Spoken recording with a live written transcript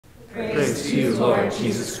Praise to you, Lord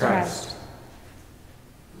Jesus Christ.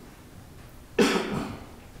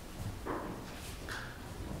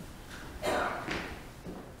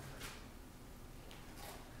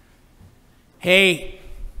 Hey,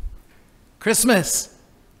 Christmas.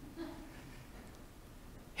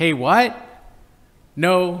 Hey, what?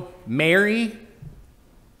 No Mary?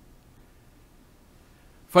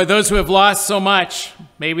 For those who have lost so much,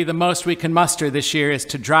 maybe the most we can muster this year is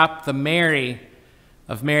to drop the Mary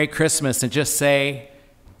of Merry Christmas and just say,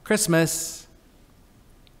 Christmas.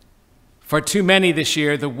 For too many this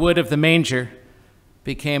year, the wood of the manger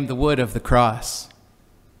became the wood of the cross.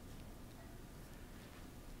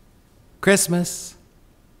 Christmas.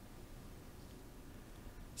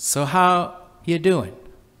 So how you doing?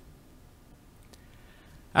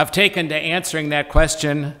 I've taken to answering that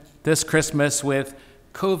question this Christmas with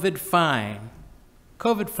COVID fine.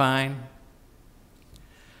 COVID fine.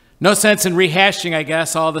 No sense in rehashing, I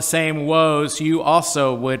guess, all the same woes you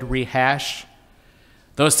also would rehash.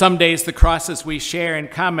 Though some days the crosses we share in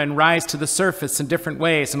common rise to the surface in different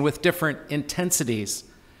ways and with different intensities.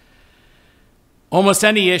 Almost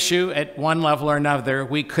any issue at one level or another,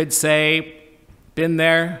 we could say, been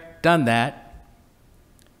there, done that.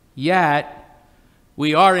 Yet,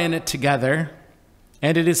 we are in it together,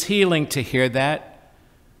 and it is healing to hear that,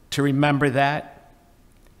 to remember that.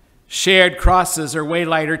 Shared crosses are way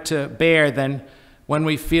lighter to bear than when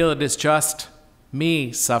we feel it is just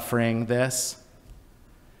me suffering this.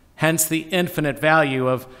 Hence the infinite value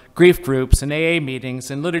of grief groups and AA meetings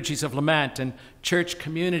and liturgies of lament and church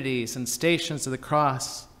communities and stations of the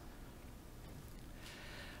cross.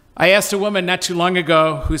 I asked a woman not too long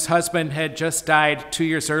ago whose husband had just died 2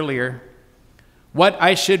 years earlier what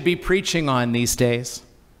I should be preaching on these days.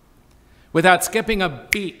 Without skipping a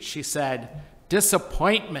beat, she said,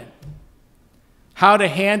 disappointment. How to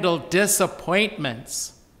handle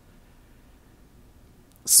disappointments.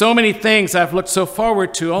 So many things I've looked so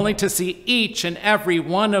forward to, only to see each and every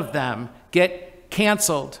one of them get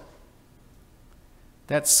canceled.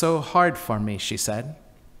 That's so hard for me, she said.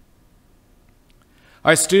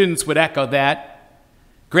 Our students would echo that.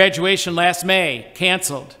 Graduation last May,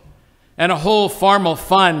 canceled. And a whole formal,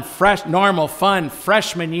 fun, normal, fun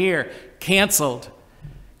freshman year, canceled.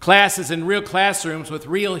 Classes in real classrooms with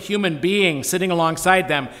real human beings sitting alongside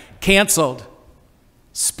them, canceled.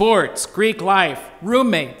 Sports, Greek life,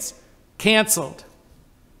 roommates, canceled.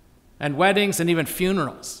 And weddings and even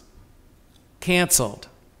funerals, canceled.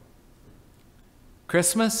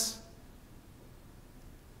 Christmas?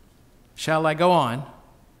 Shall I go on?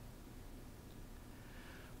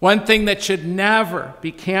 One thing that should never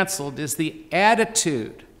be canceled is the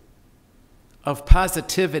attitude of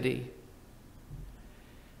positivity.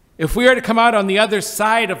 If we are to come out on the other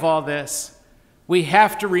side of all this, we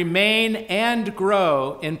have to remain and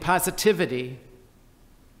grow in positivity.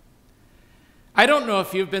 I don't know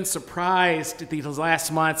if you've been surprised these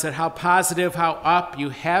last months at how positive, how up you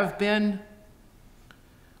have been,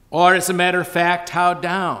 or as a matter of fact, how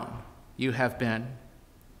down you have been.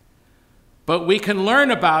 But we can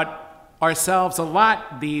learn about ourselves a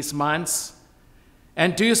lot these months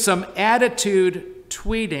and do some attitude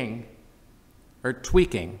tweaking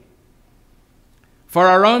for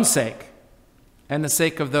our own sake and the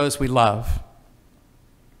sake of those we love.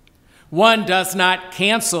 One does not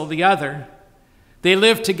cancel the other. They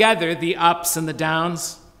live together, the ups and the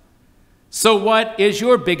downs. So what is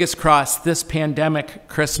your biggest cross this pandemic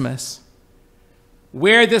Christmas?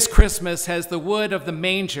 Where this Christmas has the wood of the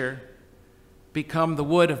manger become the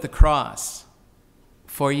wood of the cross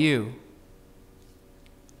for you?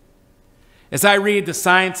 As I read the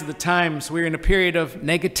signs of the times, we're in a period of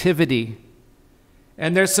negativity,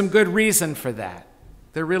 and there's some good reason for that.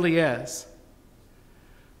 There really is.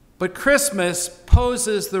 But Christmas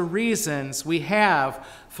poses the reasons we have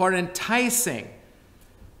for enticing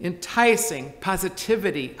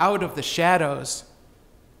positivity out of the shadows.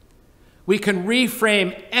 We can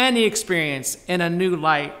reframe any experience in a new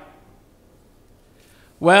light.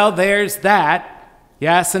 Well, there's that.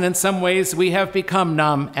 Yes, and in some ways we have become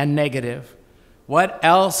numb and negative. What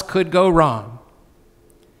else could go wrong?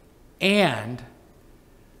 And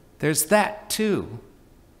there's that too.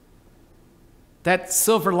 That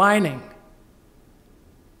silver lining.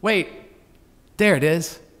 Wait, there it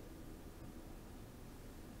is.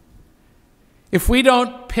 If we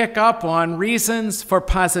don't pick up on reasons for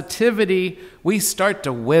positivity, we start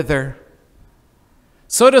to wither.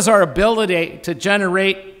 So does our ability to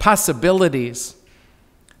generate possibilities.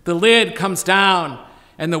 The lid comes down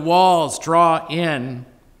and the walls draw in.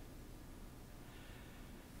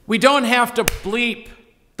 We don't have to bleep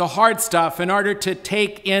the hard stuff in order to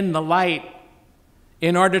take in the light.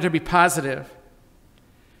 in order to be positive.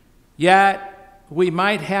 Yet, we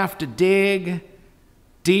might have to dig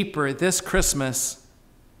deeper this Christmas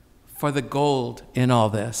for the gold in all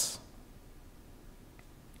this.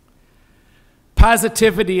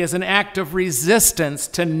 Positivity is an act of resistance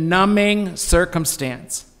to numbing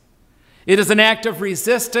circumstance. It is an act of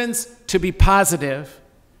resistance to be positive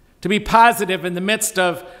in the midst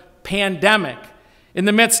of pandemic, in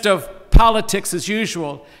the midst of politics as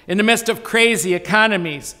usual, in the midst of crazy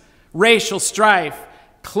economies, racial strife,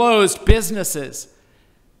 closed businesses,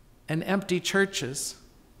 and empty churches.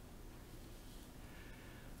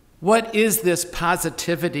 What is this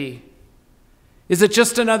positivity? Is it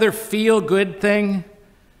just another feel-good thing?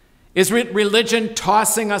 Is religion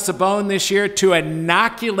tossing us a bone this year to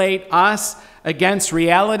inoculate us against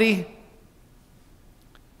reality?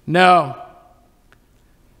 No.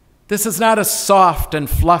 This is not a soft and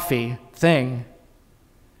fluffy thing.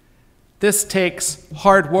 This takes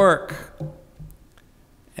hard work,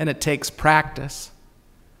 and it takes practice.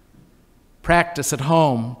 Practice at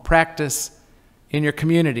home, practice in your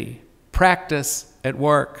community, practice at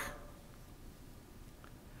work.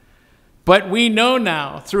 But we know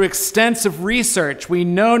now, through extensive research, we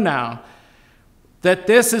know now that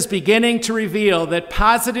this is beginning to reveal that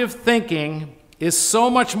positive thinking is so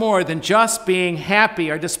much more than just being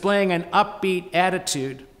happy or displaying an upbeat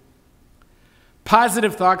attitude.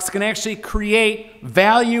 Positive thoughts can actually create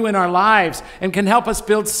value in our lives and can help us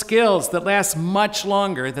build skills that last much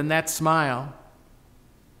longer than that smile.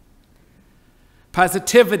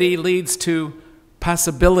 Positivity leads to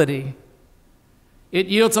possibility. It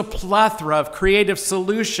yields a plethora of creative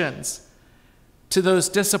solutions to those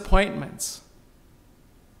disappointments,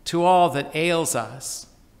 to all that ails us.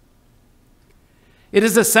 It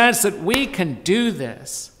is a sense that we can do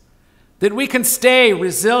this, that we can stay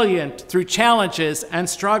resilient through challenges and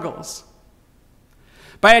struggles.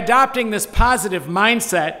 By adopting this positive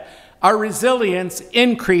mindset, our resilience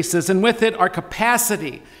increases, and with it, our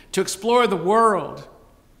capacity to explore the world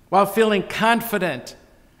while feeling confident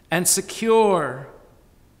and secure.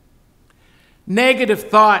 Negative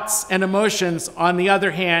thoughts and emotions, on the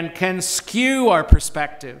other hand, can skew our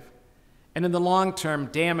perspective and in the long term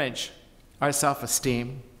damage our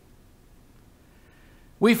self-esteem.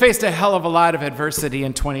 We faced a hell of a lot of adversity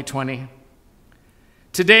in 2020.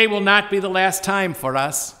 Today will not be the last time for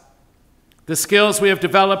us. The skills we have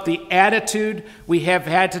developed, the attitude we have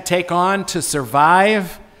had to take on to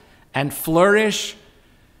survive and flourish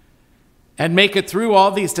and make it through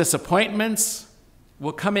all these disappointments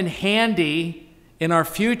will come in handy in our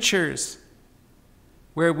futures,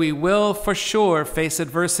 where we will for sure face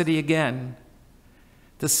adversity again.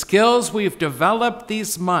 The skills we've developed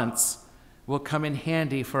these months will come in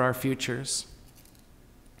handy for our futures.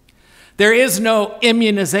 There is no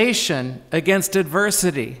immunization against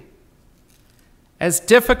adversity. As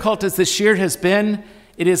difficult as this year has been,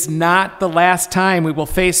 it is not the last time we will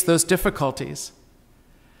face those difficulties.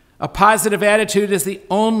 A positive attitude is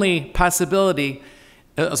only a possibility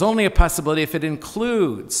if it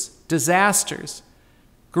includes disasters,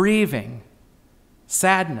 grieving,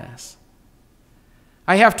 sadness.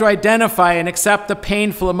 I have to identify and accept the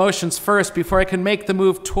painful emotions first before I can make the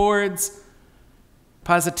move towards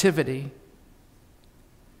positivity.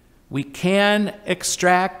 We can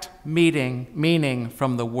extract meaning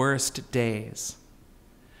from the worst days.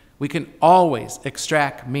 We can always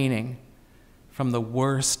extract meaning from the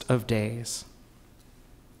worst of days.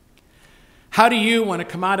 How do you want to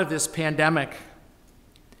come out of this pandemic?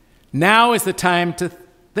 Now is the time to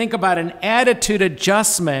think about an attitude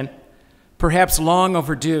adjustment, perhaps long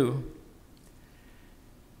overdue.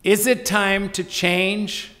 Is it time to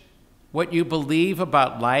change what you believe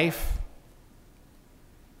about life?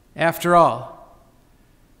 After all,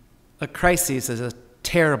 a crisis is a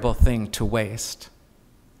terrible thing to waste.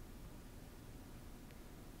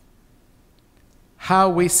 How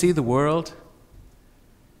we see the world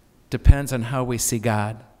depends on how we see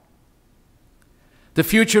God. The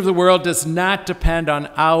future of the world does not depend on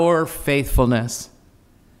our faithfulness.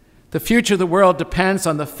 The future of the world depends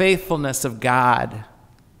on the faithfulness of God.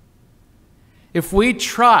 If we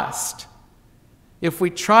trust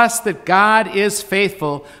that God is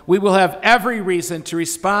faithful, we will have every reason to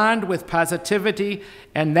respond with positivity,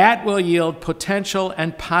 and that will yield potential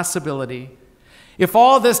and possibility. If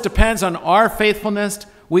all this depends on our faithfulness,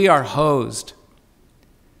 we are hosed.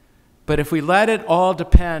 But if we let it all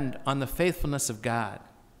depend on the faithfulness of God,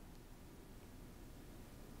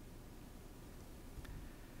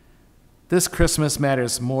 this Christmas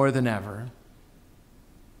matters more than ever.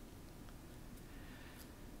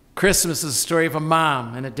 Christmas is a story of a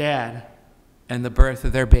mom and a dad and the birth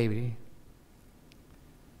of their baby.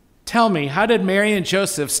 Tell me, how did Mary and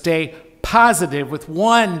Joseph stay positive with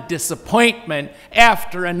one disappointment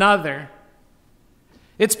after another?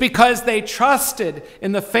 It's because they trusted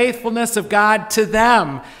in the faithfulness of God to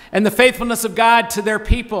them and the faithfulness of God to their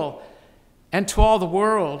people and to all the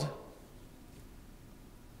world.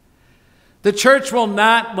 The church will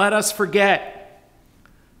not let us forget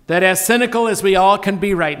that as cynical as we all can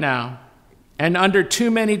be right now, and under too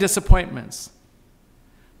many disappointments,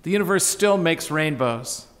 the universe still makes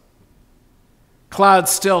rainbows.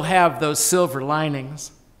 Clouds still have those silver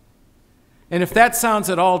linings. And if that sounds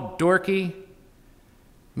at all dorky,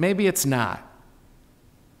 maybe it's not.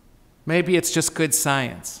 Maybe it's just good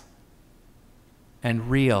science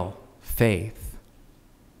and real faith.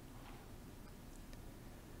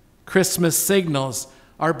 Christmas signals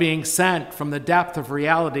are being sent from the depth of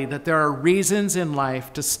reality that there are reasons in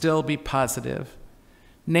life to still be positive.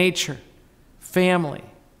 Nature, family,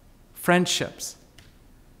 friendships.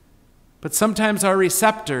 But sometimes our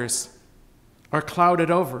receptors are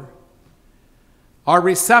clouded over. Our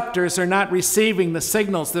receptors are not receiving the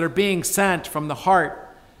signals that are being sent from the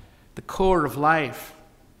heart, the core of life,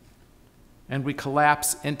 and we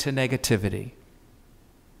collapse into negativity.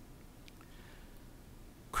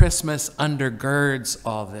 Christmas undergirds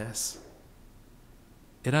all this.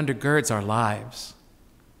 It undergirds our lives.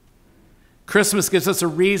 Christmas gives us a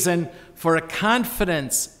reason for a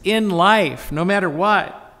confidence in life, no matter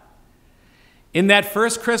what. In that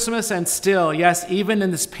first Christmas and still, yes, even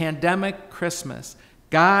in this pandemic Christmas,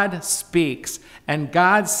 God speaks and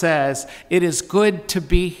God says, it is good to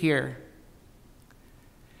be here.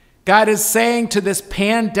 God is saying to this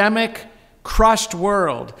pandemic crushed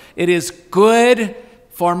world, it is good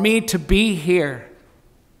for me to be here.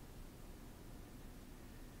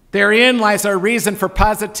 Therein lies our reason for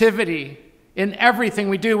positivity in everything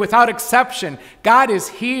we do, without exception. God is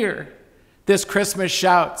here, this Christmas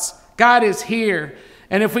shouts. God is here.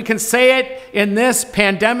 And if we can say it in this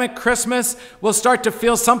pandemic Christmas, we'll start to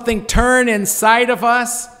feel something turn inside of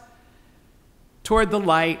us toward the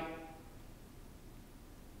light.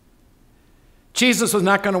 Jesus was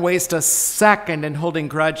not going to waste a second in holding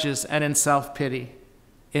grudges and in self-pity,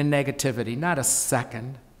 in negativity, not a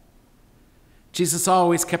second. Jesus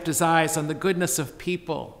always kept his eyes on the goodness of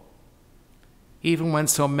people, even when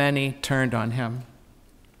so many turned on him.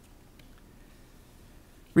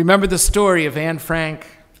 Remember the story of Anne Frank,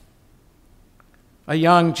 a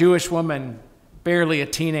young Jewish woman, barely a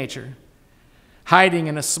teenager, hiding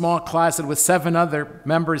in a small closet with 7 other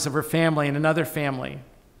members of her family and another family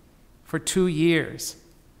for 2 years.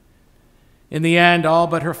 In the end, all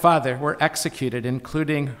but her father were executed,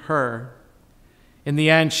 including her. In the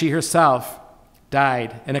end, she herself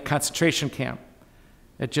died in a concentration camp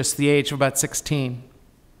at just the age of about 16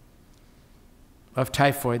 of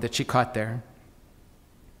typhoid that she caught there.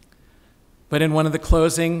 But in one of the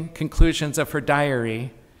closing conclusions of her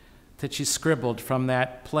diary that she scribbled from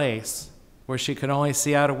that place where she could only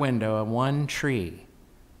see out a window of one tree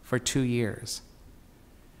for 2 years,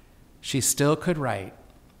 she still could write,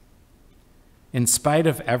 in spite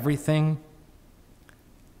of everything,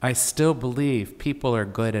 I still believe people are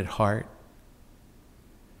good at heart.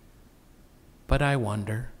 But I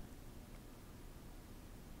wonder.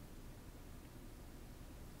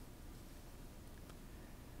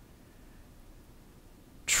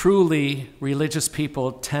 Truly, religious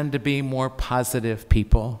people tend to be more positive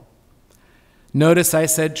people. Notice I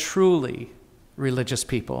said truly religious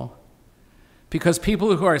people, because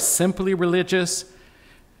people who are simply religious,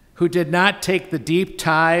 who did not take the deep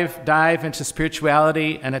dive into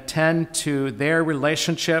spirituality and attend to their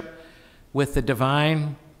relationship with the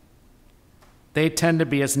divine, they tend to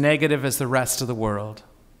be as negative as the rest of the world,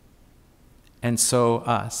 and so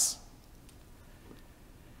us.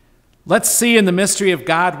 Let's see in the mystery of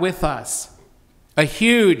God with us a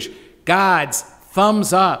huge God's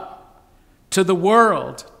thumbs up to the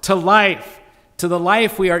world, to life, to the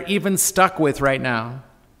life we are even stuck with right now.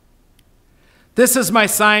 This is my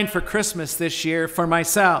sign for Christmas this year for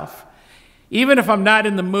myself. Even if I'm not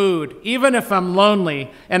in the mood, even if I'm lonely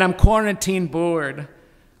and I'm quarantine bored,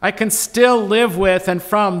 I can still live with and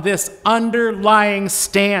from this underlying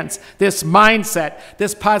stance, this mindset,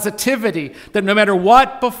 this positivity that no matter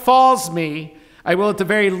what befalls me, I will at the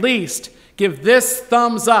very least give this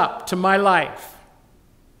thumbs up to my life.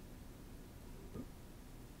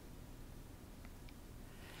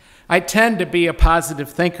 I tend to be a positive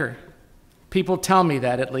thinker. People tell me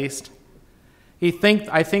that, at least. I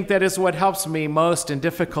think that is what helps me most in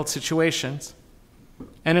difficult situations.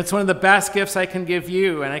 And it's one of the best gifts I can give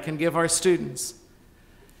you and I can give our students.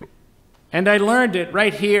 And I learned it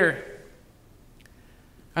right here.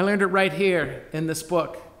 I learned it right here in this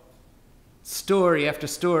book, story after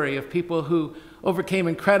story of people who overcame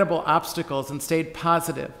incredible obstacles and stayed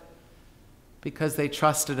positive because they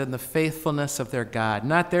trusted in the faithfulness of their God.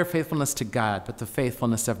 Not their faithfulness to God, but the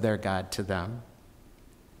faithfulness of their God to them.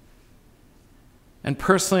 And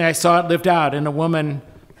personally, I saw it lived out in a woman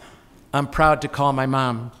I'm proud to call my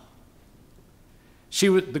mom. She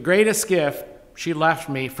was the greatest gift she left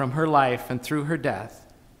me from her life and through her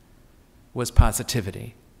death was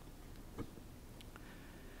positivity.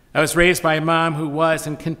 I was raised by a mom who was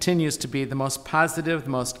and continues to be the most positive, the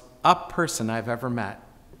most up person I've ever met.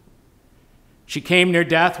 She came near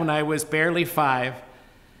death when I was barely 5,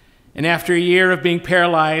 and after a year of being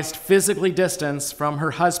paralyzed, physically distanced from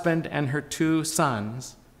her husband and her 2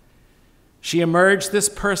 sons, she emerged this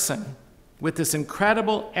person with this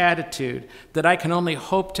incredible attitude that I can only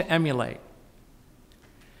hope to emulate.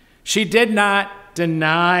 She did not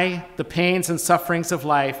deny the pains and sufferings of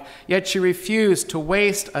life, yet she refused to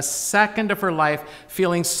waste a second of her life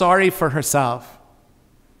feeling sorry for herself,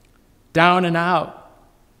 down and out,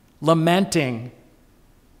 lamenting,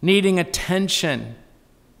 needing attention,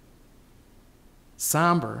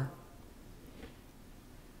 somber.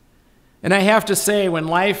 And I have to say, when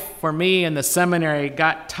life for me in the seminary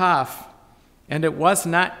got tough and it was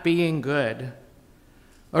not being good,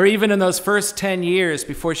 or even in those first 10 years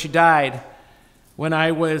before she died, when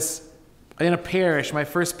I was in a parish, my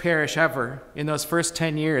first parish ever, in those first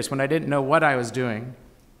 10 years when I didn't know what I was doing,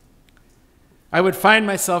 I would find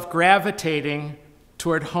myself gravitating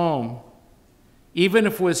toward home, even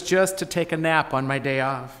if it was just to take a nap on my day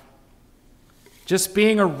off. Just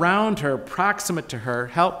being around her, proximate to her,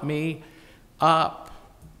 helped me up.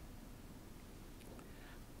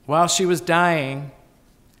 While she was dying,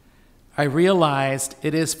 I realized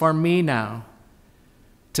it is for me now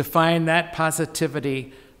to find that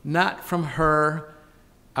positivity not from her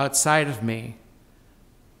outside of me,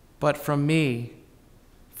 but from me,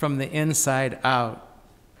 from the inside out.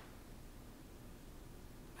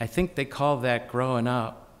 I think they call that growing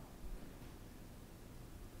up.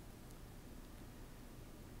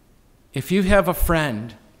 If you have a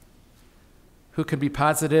friend who can be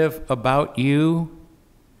positive about you,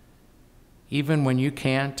 even when you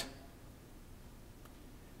can't,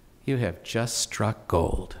 you have just struck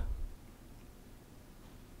gold.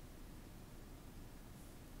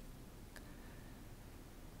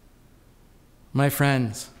 My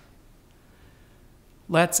friends,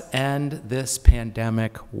 let's end this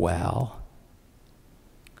pandemic well.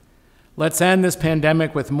 Let's end this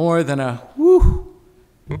pandemic with more than a whew.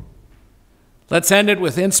 Let's end it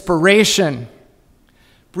with inspiration,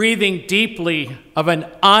 breathing deeply of an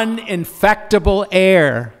uninfectable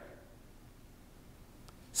air,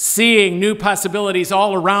 seeing new possibilities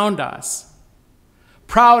all around us,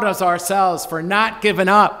 proud of ourselves for not giving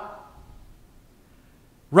up,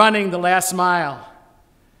 running the last mile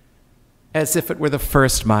as if it were the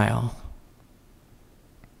first mile.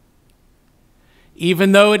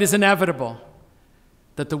 Even though it is inevitable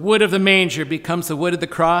that the wood of the manger becomes the wood of the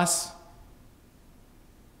cross,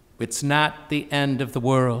 it's not the end of the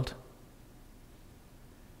world.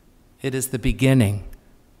 It is the beginning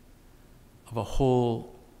of a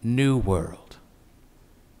whole new world.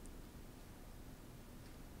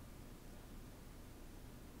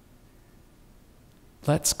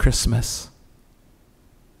 Let's Christmas.